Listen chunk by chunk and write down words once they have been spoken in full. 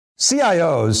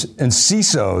CIOs and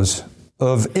CISOs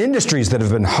of industries that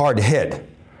have been hard hit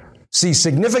see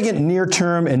significant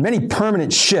near-term and many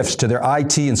permanent shifts to their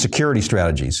IT and security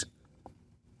strategies.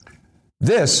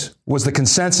 This was the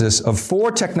consensus of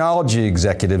 4 technology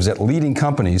executives at leading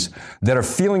companies that are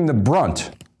feeling the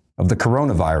brunt of the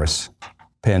coronavirus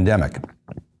pandemic.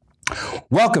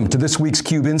 Welcome to this week's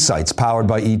Cube Insights powered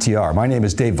by ETR. My name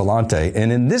is Dave Vellante,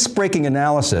 and in this breaking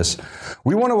analysis,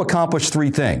 we want to accomplish 3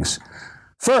 things.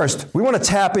 First, we want to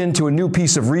tap into a new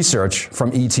piece of research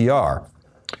from ETR.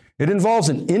 It involves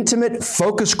an intimate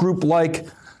focus group-like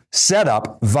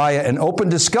setup via an open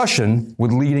discussion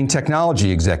with leading technology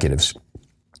executives.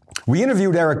 We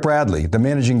interviewed Eric Bradley, the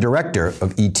managing director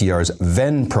of ETR's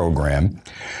Venn program,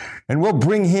 and we'll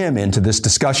bring him into this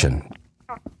discussion.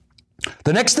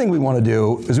 The next thing we want to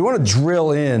do is we want to drill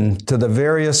in to the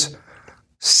various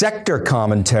sector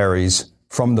commentaries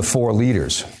from the 4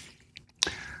 leaders.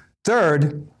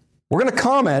 Third, we're going to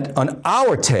comment on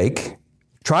our take,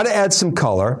 try to add some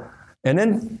color, and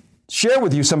then share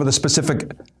with you some of the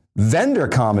specific vendor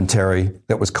commentary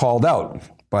that was called out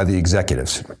by the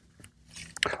executives.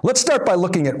 Let's start by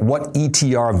looking at what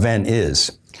ETR Venn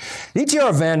is.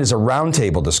 ETR Venn is a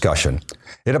roundtable discussion.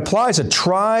 It applies a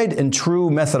tried and true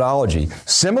methodology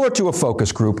similar to a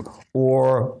focus group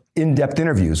or in-depth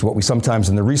interviews, what we sometimes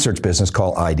in the research business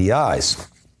call IDIs.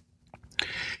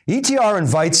 ETR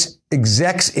invites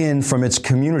execs in from its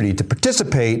community to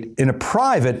participate in a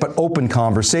private but open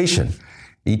conversation.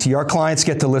 ETR clients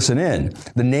get to listen in.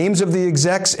 The names of the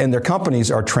execs and their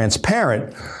companies are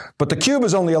transparent, but the Cube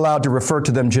is only allowed to refer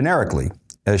to them generically,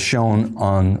 as shown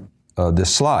on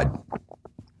this slide.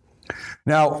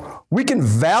 Now, we can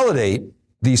validate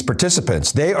these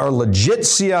participants. They are legit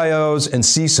CIOs and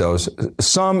CISOs,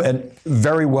 some at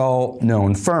very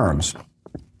well-known firms.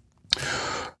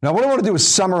 Now, what I want to do is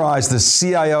summarize the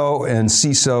CIO and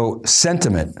CISO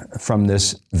sentiment from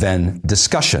this Venn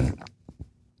discussion.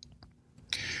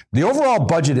 The overall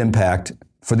budget impact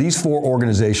for these 4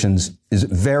 organizations is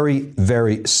very,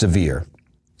 very severe.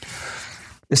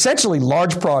 Essentially,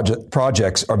 large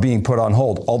projects are being put on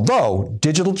hold, although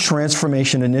digital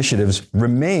transformation initiatives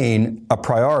remain a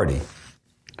priority.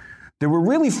 There were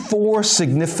really 4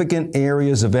 significant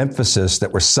areas of emphasis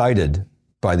that were cited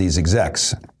by these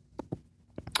execs.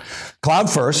 Cloud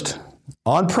first.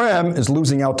 On-prem is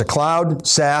losing out to cloud,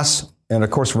 SaaS, and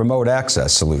of course, remote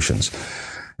access solutions.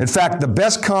 In fact, the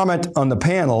best comment on the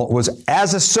panel was,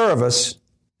 as a service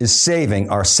is saving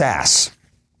our SaaS.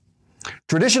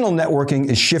 Traditional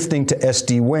networking is shifting to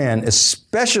SD-WAN,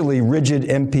 especially rigid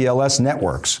MPLS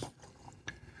networks.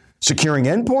 Securing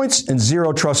endpoints and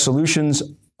zero trust solutions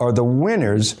are the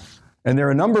winners, and there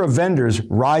are a number of vendors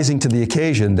rising to the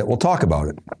occasion that will talk about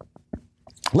it.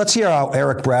 Let's hear how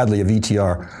Eric Bradley of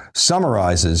ETR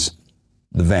summarizes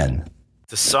the Venn.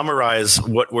 To summarize,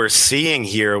 what we're seeing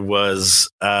here was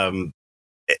the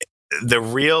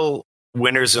real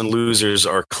winners and losers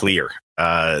are clear.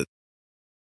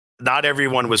 Not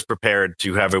everyone was prepared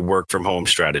to have a work from home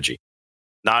strategy.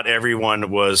 Not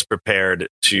everyone was prepared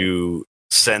to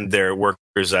send their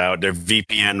workers out. Their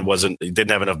VPN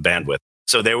didn't have enough bandwidth.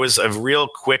 So there was a real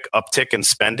quick uptick in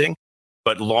spending,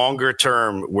 but longer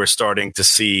term, we're starting to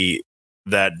see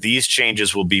that these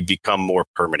changes will become more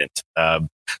permanent.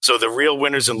 So the real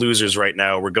winners and losers right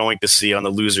now, we're going to see on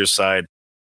the loser side,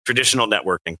 traditional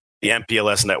networking. The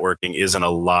MPLS networking is in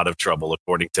a lot of trouble,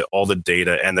 according to all the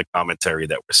data and the commentary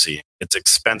that we're seeing. It's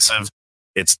expensive.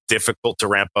 It's difficult to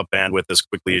ramp up bandwidth as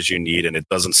quickly as you need, and it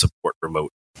doesn't support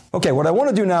remote. Okay, what I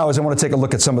want to do now is I want to take a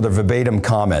look at some of the verbatim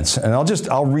comments, and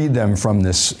I'll read them from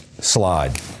this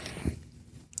slide.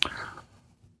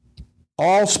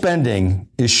 All spending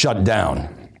is shut down.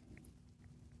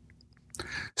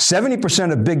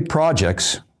 70% of big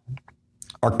projects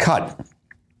are cut.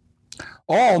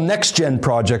 All next-gen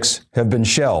projects have been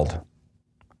shelved.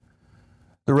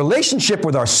 The relationship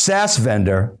with our SaaS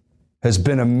vendor has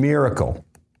been a miracle.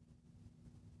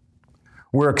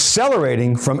 We're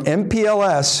accelerating from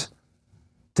MPLS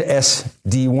to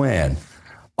SD-WAN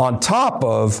on top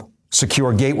of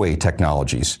secure gateway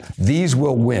technologies. These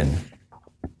will win.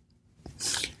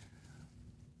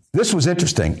 This was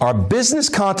interesting. Our business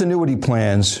continuity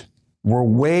plans were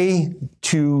way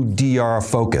too DR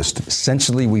focused.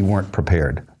 Essentially, we weren't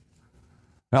prepared.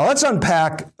 Now let's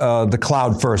unpack the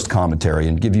cloud first commentary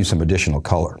and give you some additional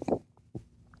color.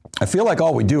 I feel like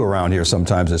all we do around here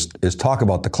sometimes is talk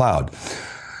about the cloud.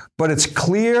 But it's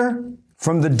clear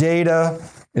from the data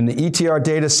in the ETR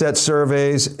data set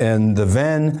surveys and the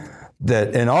Venn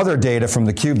and other data from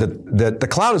the Cube that the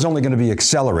cloud is only going to be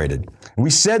accelerated. We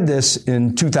said this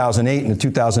in 2008 and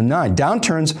 2009.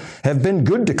 Downturns have been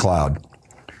good to cloud.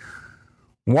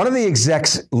 One of the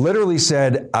execs literally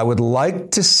said, I would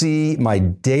like to see my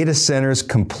data centers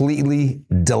completely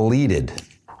deleted.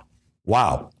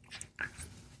 Wow.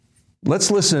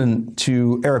 Let's listen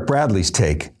to Eric Bradley's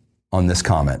take on this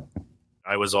comment.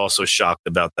 I was also shocked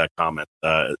about that comment.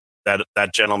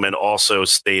 That gentleman also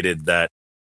stated that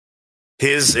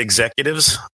his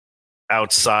executives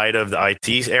outside of the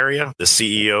IT area, the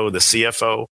CEO, the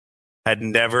CFO, had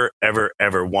never, ever,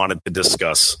 ever wanted to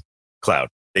discuss cloud.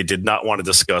 They did not want to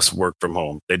discuss work from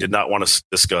home. They did not want to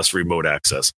discuss remote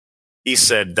access. He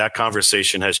said that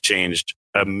conversation has changed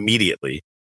immediately.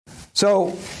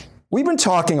 So we've been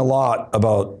talking a lot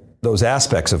about those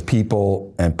aspects of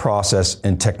people and process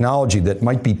and technology that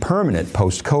might be permanent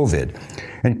post-COVID.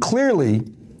 And clearly,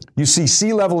 you see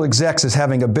C-level execs as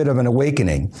having a bit of an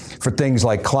awakening for things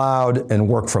like cloud and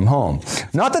work from home.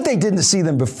 Not that they didn't see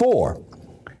them before,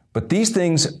 but these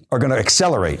things are going to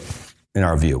accelerate in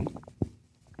our view.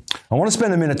 I want to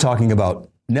spend a minute talking about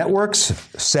networks,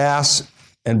 SaaS,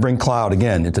 and bring cloud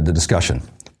again into the discussion.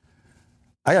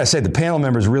 I got to say, the panel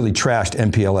members really trashed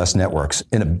MPLS networks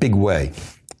in a big way.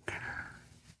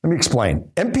 Let me explain.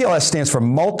 MPLS stands for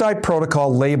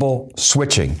multi-protocol label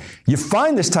switching. You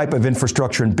find this type of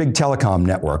infrastructure in big telecom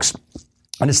networks,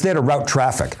 and it's there to route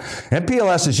traffic.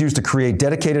 MPLS is used to create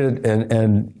dedicated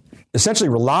and essentially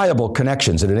reliable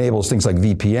connections. It enables things like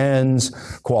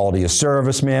VPNs, quality of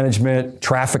service management,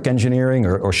 traffic engineering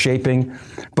or shaping.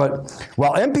 But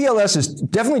while MPLS is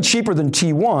definitely cheaper than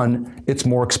T1, it's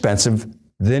more expensive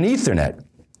than Ethernet.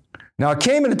 Now, it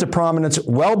came into prominence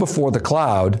well before the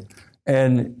cloud,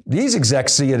 and these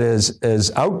execs see it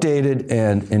as outdated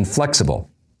and inflexible.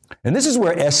 And this is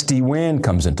where SD-WAN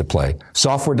comes into play,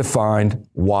 software-defined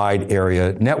wide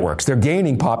area networks. They're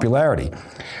gaining popularity,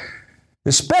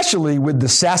 especially with the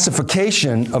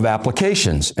SaaSification of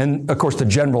applications and, of course, the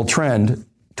general trend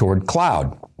toward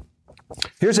cloud.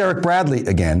 Here's Eric Bradley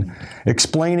again,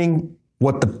 explaining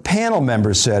what the panel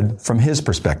members said from his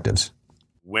perspectives.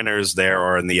 Winners there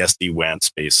are in the SD-WAN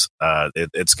space.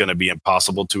 It's going to be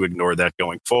impossible to ignore that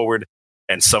going forward.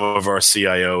 And some of our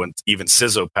CIO and even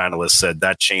CISO panelists said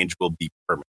that change will be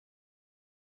permanent.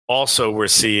 Also, we're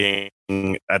seeing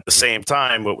at the same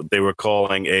time what they were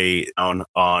calling a down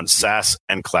on SaaS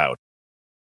and cloud.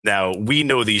 Now, we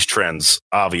know these trends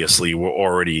obviously were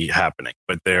already happening,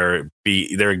 but they're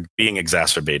being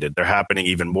exacerbated. They're happening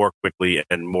even more quickly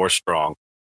and more strong.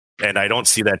 And I don't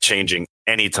see that changing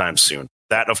anytime soon.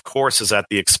 That, of course, is at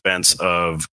the expense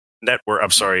of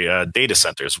data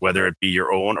centers, whether it be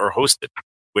your own or hosted,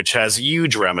 which has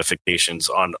huge ramifications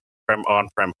on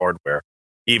on-prem hardware,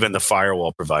 even the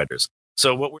firewall providers.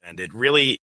 And it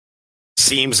really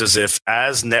seems as if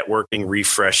as networking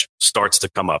refresh starts to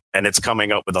come up, and it's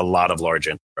coming up with a lot of large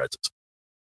enterprises,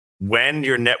 when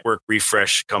your network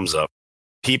refresh comes up,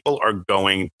 people are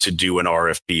going to do an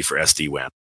RFP for SD-WAN.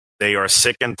 They are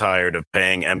sick and tired of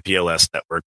paying MPLS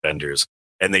network vendors,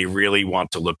 and they really want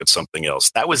to look at something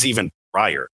else. That was even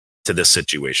prior to this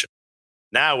situation.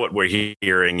 Now what we're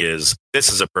hearing is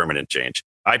this is a permanent change.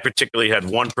 I particularly had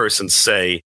one person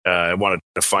say, I wanted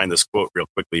to find this quote real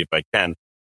quickly if I can,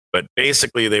 but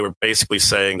basically they were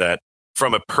saying that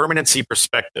from a permanency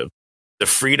perspective, the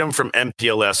freedom from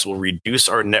MPLS will reduce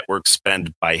our network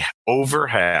spend by over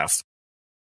half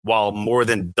while more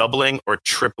than doubling or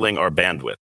tripling our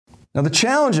bandwidth. Now, the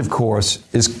challenge, of course,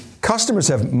 is customers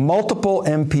have multiple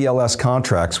MPLS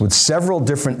contracts with several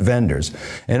different vendors,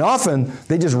 and often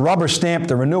they just rubber stamp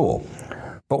the renewal.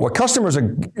 But what customers are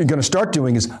going to start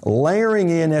doing is layering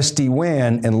in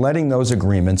SD-WAN and letting those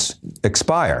agreements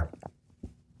expire.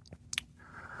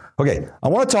 Okay, I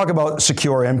want to talk about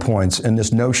secure endpoints and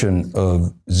this notion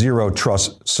of zero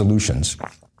trust solutions.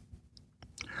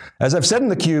 As I've said in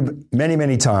theCUBE many,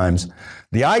 many times,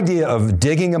 the idea of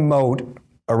digging a moat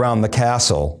around the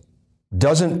castle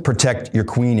doesn't protect your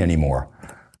queen anymore,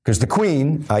 because the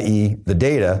queen, i.e. the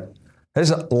data,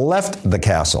 has left the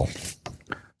castle.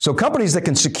 So companies that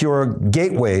can secure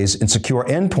gateways and secure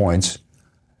endpoints,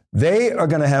 they are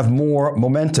going to have more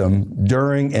momentum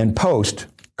during and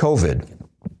post-COVID.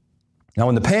 Now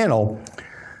in the panel,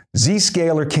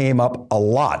 Zscaler came up a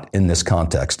lot in this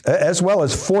context, as well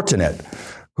as Fortinet,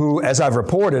 who, as I've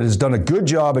reported, has done a good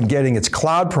job in getting its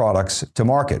cloud products to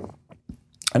market.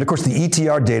 And of course, the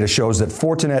ETR data shows that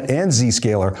Fortinet and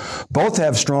Zscaler both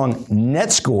have strong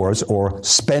net scores or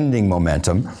spending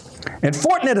momentum. And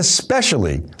Fortinet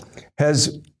especially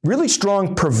has really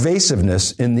strong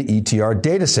pervasiveness in the ETR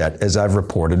data set, as I've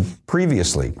reported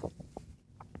previously.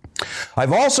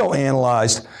 I've also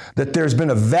analyzed that there's been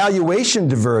a valuation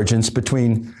divergence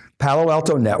between Palo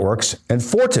Alto Networks and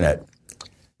Fortinet.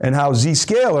 and how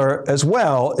Zscaler as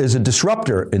well is a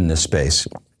disruptor in this space.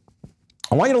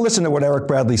 I want you to listen to what Eric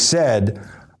Bradley said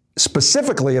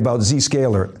specifically about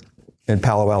Zscaler and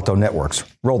Palo Alto Networks.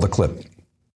 Roll the clip.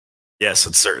 Yes,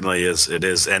 it certainly is. It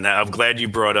is. And I'm glad you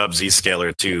brought up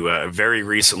Zscaler too. Very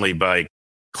recently, by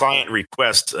client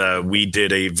request, we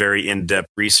did a very in-depth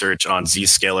research on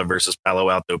Zscaler versus Palo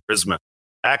Alto Prisma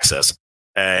Access.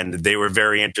 And they were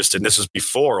very interested. And this was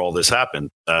before all this happened.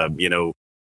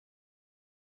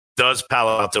 Does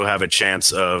Palo Alto have a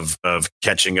chance of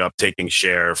catching up, taking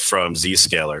share from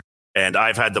Zscaler? And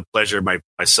I've had the pleasure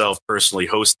myself personally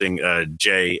hosting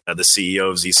Jay, the CEO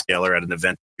of Zscaler, at an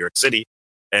event in New York City.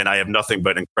 And I have nothing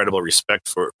but incredible respect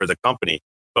for the company.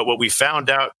 But what we found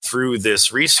out through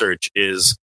this research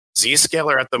is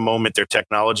Zscaler at the moment, their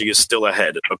technology is still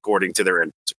ahead, according to their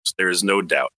end users. There is no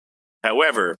doubt.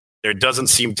 However, there doesn't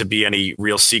seem to be any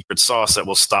real secret sauce that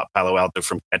will stop Palo Alto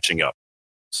from catching up.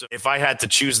 So if I had to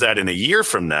choose that in a year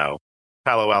from now,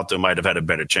 Palo Alto might have had a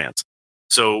better chance.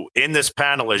 So in this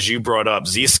panel, as you brought up,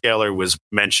 Zscaler was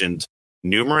mentioned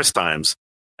numerous times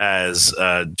as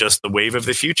just the wave of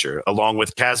the future, along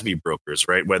with CASB brokers,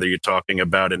 right? Whether you're talking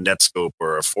about a Netscope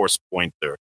or a ForcePoint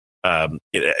or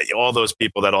all those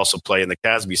people that also play in the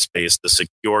CASB space to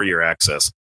secure your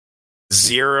access.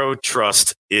 Zero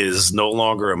trust is no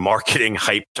longer a marketing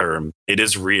hype term. It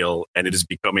is real, and it is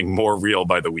becoming more real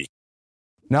by the week.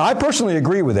 Now, I personally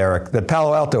agree with Eric that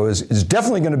Palo Alto is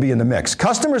definitely going to be in the mix.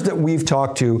 Customers that we've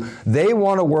talked to, they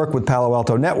want to work with Palo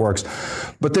Alto Networks,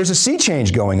 but there's a sea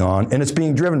change going on, and it's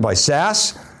being driven by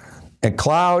SaaS and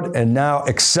cloud, and now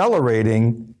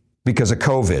accelerating because of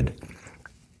COVID.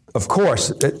 Of course,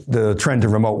 the trend to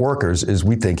remote workers is,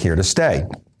 we think, here to stay.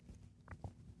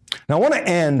 Now, I want to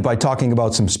end by talking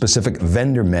about some specific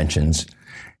vendor mentions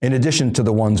in addition to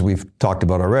the ones we've talked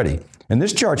about already. And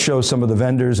this chart shows some of the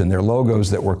vendors and their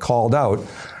logos that were called out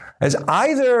as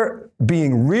either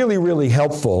being really, really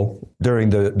helpful during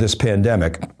this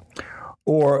pandemic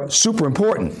or super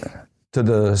important to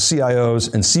the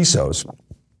CIOs and CISOs.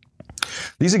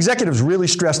 These executives really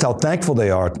stressed how thankful they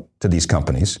are to these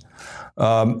companies,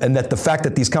 and that the fact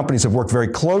that these companies have worked very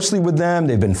closely with them,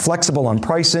 they've been flexible on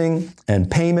pricing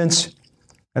and payments,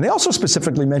 and they also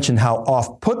specifically mentioned how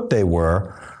off-put they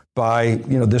were by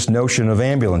this notion of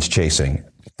ambulance chasing.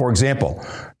 For example,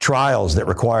 trials that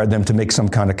required them to make some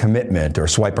kind of commitment or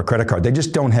swipe a credit card. They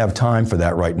just don't have time for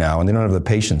that right now, and they don't have the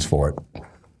patience for it.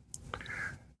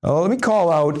 Let me call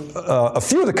out a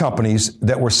few of the companies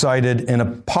that were cited in a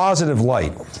positive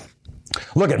light.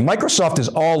 Look, Microsoft is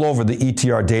all over the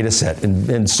ETR data set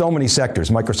in so many sectors.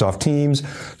 Microsoft Teams,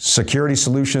 security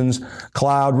solutions,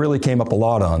 cloud really came up a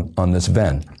lot on this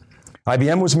event.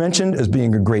 IBM was mentioned as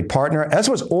being a great partner, as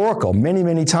was Oracle many,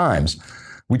 many times.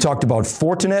 We talked about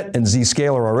Fortinet and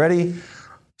Zscaler already.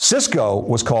 Cisco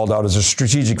was called out as a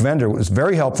strategic vendor. It was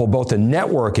very helpful both in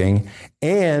networking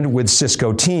and with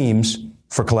Cisco Teams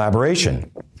for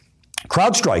collaboration.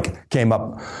 CrowdStrike came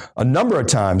up a number of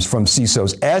times from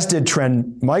CISOs, as did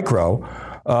Trend Micro,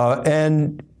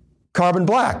 and Carbon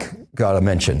Black got a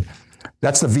mention.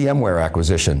 That's the VMware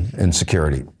acquisition in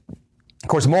security. Of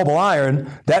course, Mobile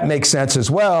Iron, that makes sense as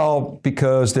well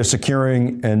because they're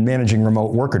securing and managing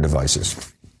remote worker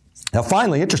devices. Now,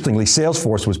 finally, interestingly,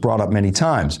 Salesforce was brought up many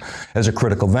times as a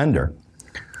critical vendor.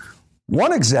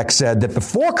 One exec said that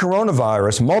before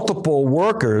coronavirus, multiple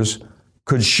workers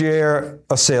could share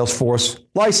a Salesforce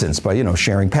license by,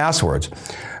 sharing passwords.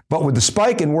 But with the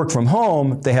spike in work from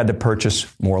home, they had to purchase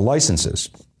more licenses.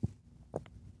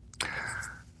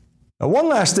 Now, one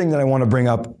last thing that I want to bring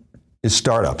up is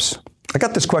startups. I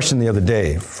got this question the other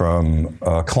day from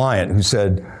a client who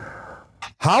said,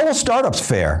 how will startups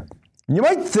fare? And you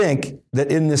might think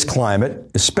that in this climate,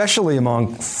 especially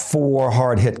among 4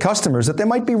 hard-hit customers, that they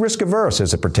might be risk-averse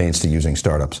as it pertains to using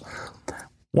startups.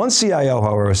 One CIO,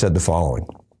 however, said the following,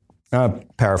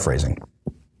 paraphrasing.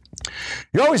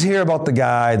 You always hear about the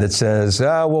guy that says,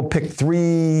 we'll pick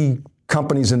 3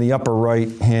 companies in the upper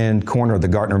right-hand corner of the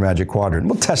Gartner Magic Quadrant.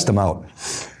 We'll test them out.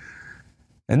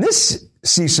 And this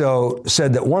CISO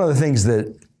said that one of the things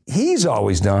that he's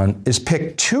always done is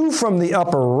pick 2 from the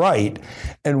upper right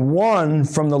and 1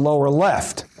 from the lower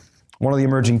left, one of the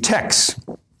emerging techs,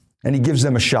 and he gives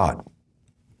them a shot.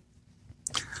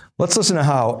 Let's listen to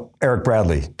how Eric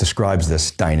Bradley describes this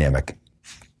dynamic.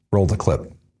 Roll the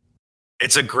clip.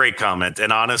 It's a great comment.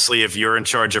 And honestly, if you're in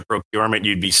charge of procurement,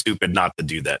 you'd be stupid not to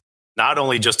do that. Not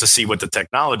only just to see what the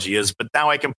technology is, but now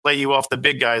I can play you off the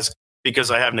big guys because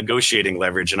I have negotiating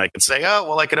leverage and I can say,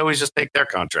 I could always just take their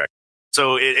contract.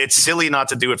 So it's silly not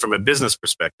to do it from a business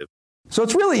perspective. So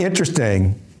it's really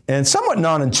interesting and somewhat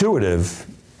non-intuitive,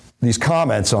 these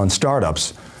comments on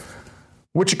startups.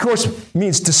 which of course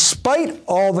means despite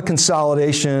all the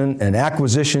consolidation and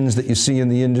acquisitions that you see in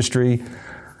the industry,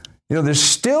 there's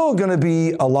still going to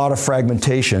be a lot of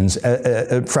fragmentation,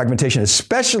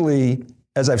 especially,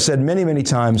 as I've said many, many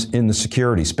times, in the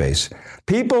security space.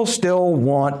 People still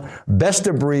want best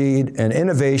of breed and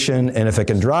innovation, and if it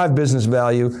can drive business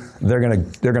value, they're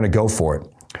going to go for it.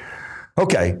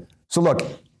 Okay, so look,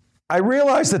 I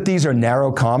realize that these are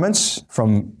narrow comments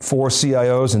from 4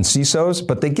 CIOs and CISOs,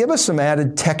 but they give us some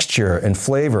added texture and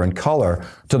flavor and color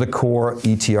to the core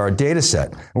ETR data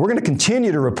set. And we're going to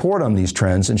continue to report on these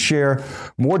trends and share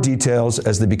more details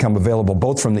as they become available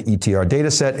both from the ETR data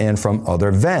set and from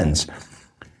other VENs.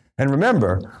 And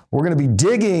remember, we're going to be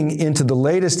digging into the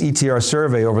latest ETR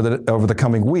survey over the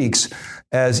coming weeks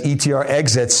as ETR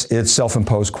exits its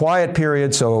self-imposed quiet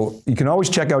period. So you can always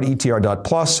check out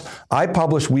ETR.plus. I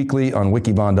publish weekly on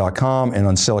wikibon.com and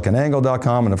on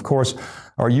siliconangle.com. And of course,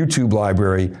 our YouTube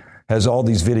library has all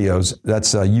these videos.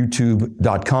 That's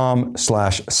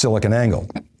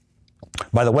youtube.com/siliconangle.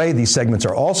 By the way, these segments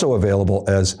are also available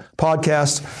as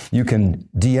podcasts. You can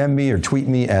DM me or tweet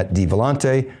me at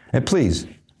dvellante. And please,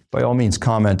 by all means,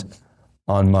 comment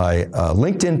on my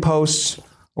LinkedIn posts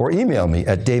or email me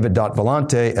at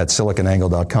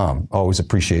david.vellante@siliconangle.com. Always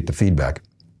appreciate the feedback.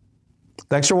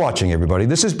 Thanks for watching, everybody.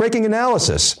 This is Breaking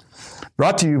Analysis,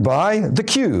 brought to you by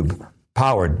theCUBE,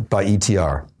 powered by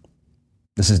ETR.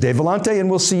 This is Dave Vellante, and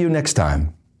we'll see you next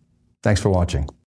time. Thanks for watching.